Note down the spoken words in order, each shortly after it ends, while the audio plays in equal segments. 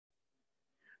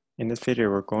In this video,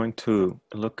 we're going to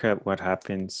look at what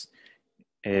happens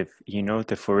if you know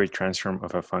the Fourier transform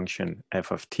of a function f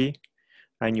of t,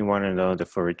 and you want to know the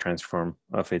Fourier transform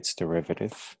of its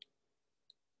derivative.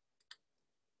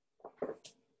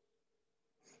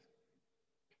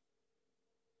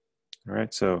 All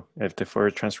right, so if the Fourier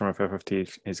transform of f of t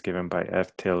is given by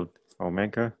f tilde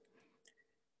omega,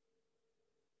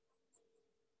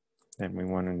 then we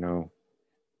want to know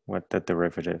what the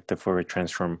derivative, the Fourier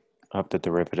transform of the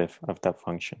derivative of that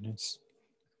function is.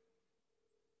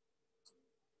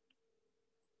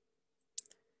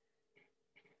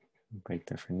 By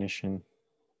definition,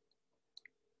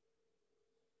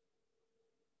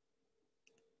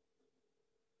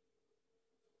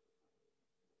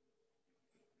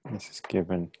 this is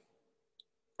given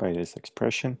by this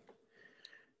expression,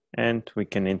 and we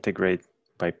can integrate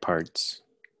by parts.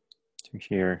 So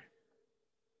here,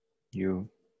 u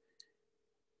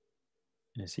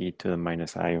is e to the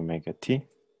minus I omega t.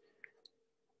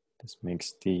 This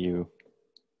makes du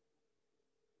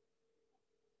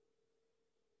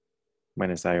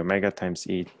minus I omega times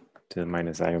e to the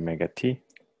minus I omega t.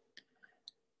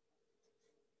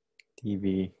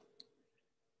 dv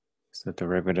is the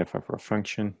derivative of our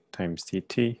function times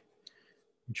dt,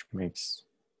 which makes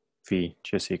v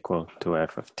just equal to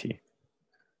f of t.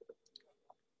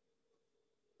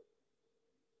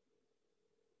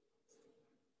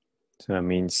 So that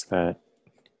means that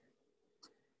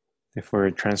the Fourier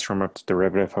transform of the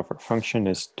derivative of our function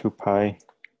is 2 pi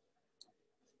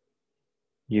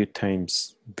u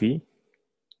times v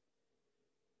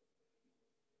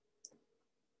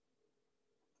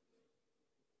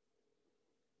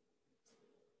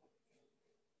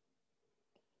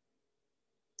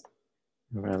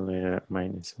evaluated at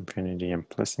minus infinity and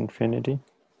plus infinity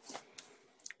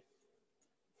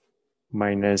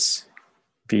minus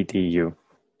v du.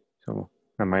 So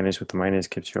a minus with a minus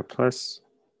gives you a plus.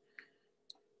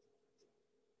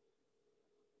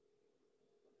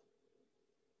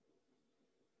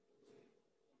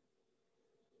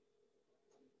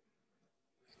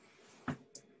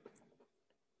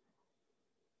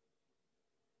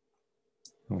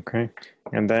 Okay,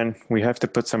 and then we have to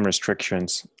put some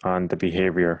restrictions on the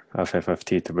behavior of f of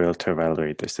t to be able to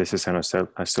evaluate this. This is an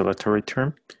oscillatory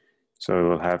term, so it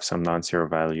will have some non-zero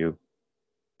value,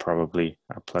 probably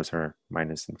a plus or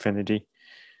minus infinity.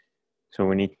 So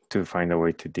we need to find a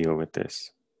way to deal with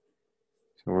this.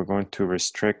 So we're going to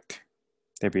restrict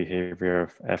the behavior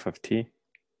of f of t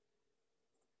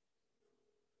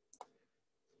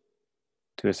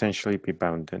to essentially be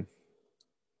bounded.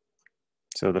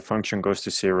 So the function goes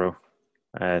to 0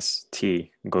 as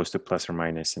t goes to plus or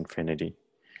minus infinity.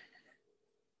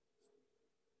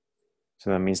 So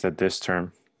that means that this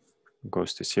term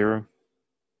goes to 0.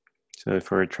 So the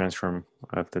Fourier transform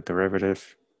of the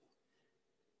derivative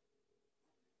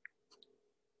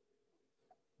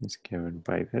is given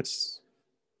by this.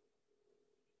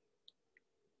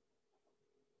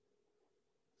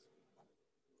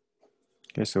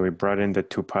 Okay, so we brought in the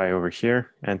 2 pi over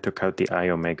here and took out the I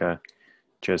omega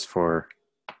just for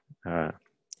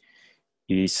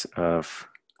ease of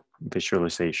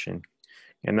visualization.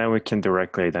 And now we can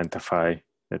directly identify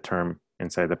the term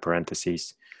inside the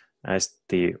parentheses as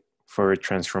the Fourier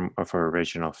transform of our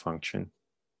original function.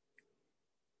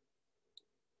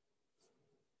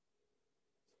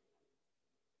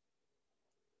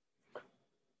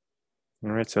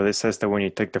 All right, so this says that when you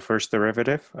take the first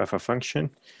derivative of a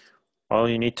function, all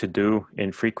you need to do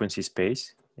in frequency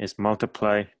space is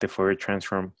multiply the Fourier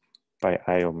transform by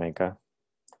I omega.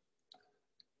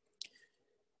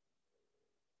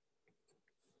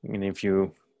 And if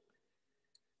you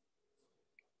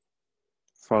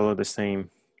follow the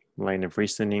same line of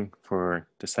reasoning for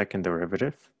the second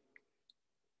derivative,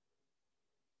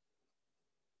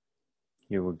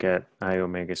 you will get I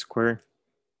omega squared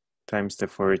times the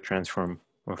Fourier transform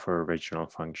of our original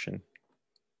function.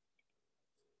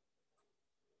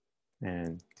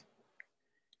 And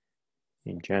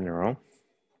in general,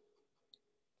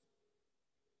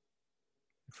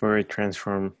 the Fourier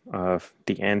transform of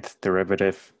the nth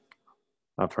derivative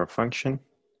of our function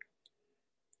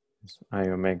is I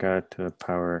omega to the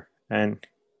power n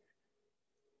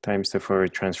times the Fourier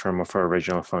transform of our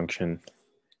original function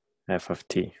f of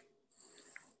t.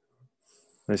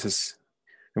 This is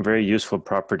a very useful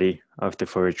property of the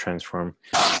Fourier transform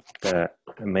that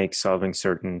makes solving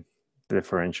certain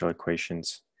differential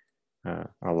equations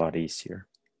a lot easier.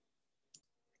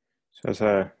 So as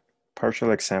a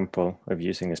partial example of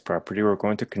using this property, we're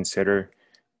going to consider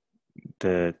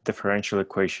the differential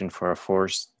equation for a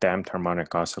forced damped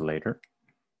harmonic oscillator,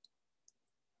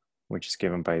 which is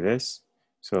given by this.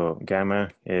 So gamma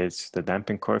is the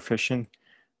damping coefficient,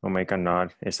 omega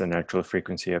naught is the natural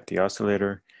frequency of the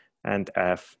oscillator, and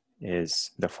F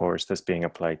is the force that's being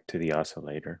applied to the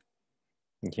oscillator.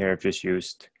 And here I've just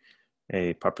used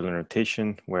a popular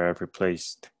notation where I've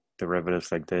replaced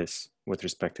derivatives like this with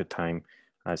respect to time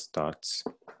as dots.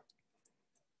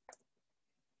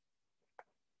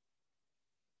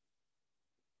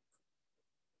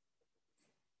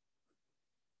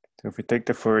 So if we take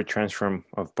the Fourier transform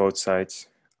of both sides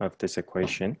of this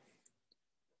equation,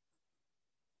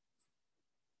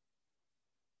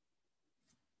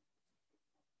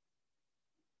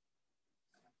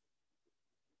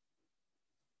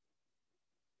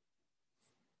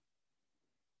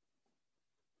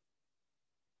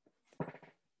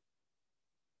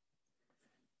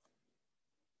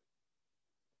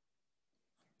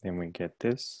 then we get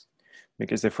this.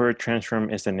 Because the Fourier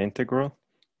transform is an integral,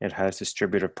 it has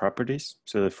distributive properties.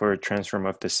 So the Fourier transform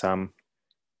of the sum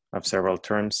of several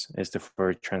terms is the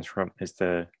Fourier transform, is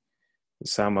the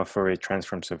sum of Fourier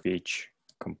transforms of each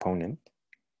component.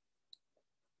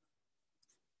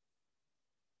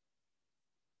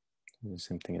 The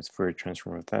same thing as Fourier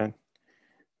transform of that.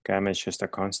 Gamma is just a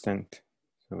constant,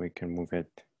 so we can move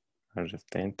it out of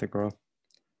the integral.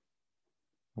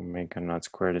 Omega naught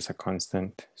squared is a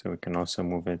constant, so we can also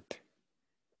move it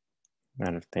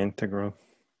out of the integral.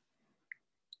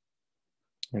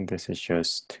 And this is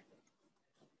just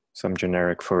some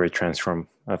generic Fourier transform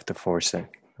of the force.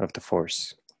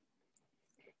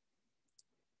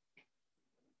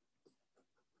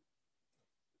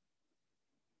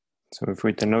 So if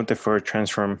we denote the Fourier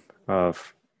transform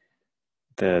of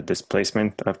the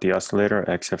displacement of the oscillator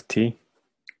x of t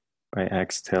by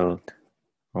x tilde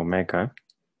omega,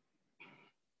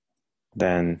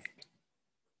 then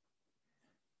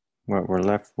what we're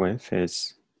left with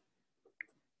is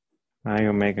I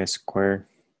omega squared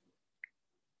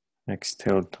x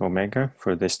tilde omega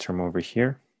for this term over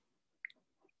here,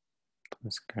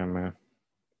 plus gamma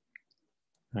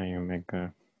I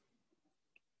omega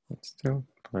x tilde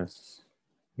plus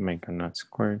omega naught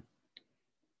squared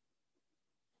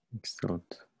x tilde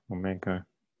omega,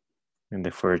 and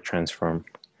the Fourier transform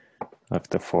of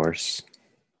the force.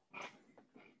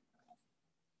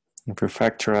 If we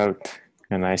factor out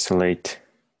and isolate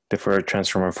the Fourier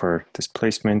transform for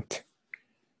displacement,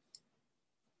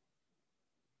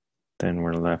 then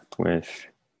we're left with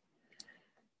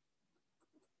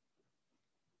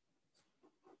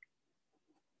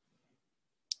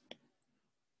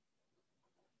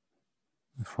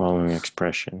the following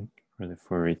expression for the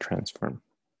Fourier transform.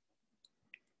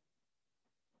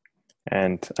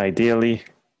 And ideally,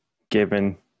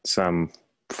 given some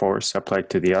force applied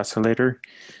to the oscillator,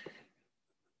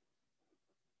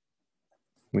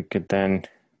 we could then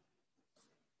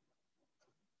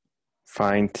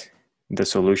find the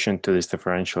solution to this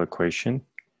differential equation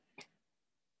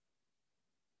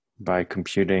by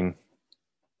computing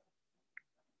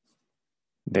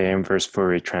the inverse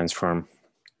Fourier transform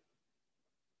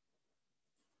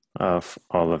of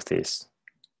all of these.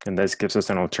 And this gives us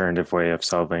an alternative way of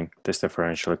solving this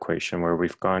differential equation where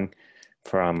we've gone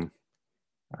from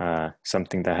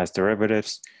something that has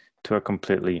derivatives to a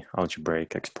completely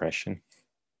algebraic expression.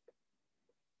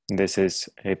 And this is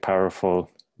a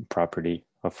powerful property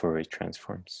of Fourier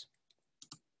transforms.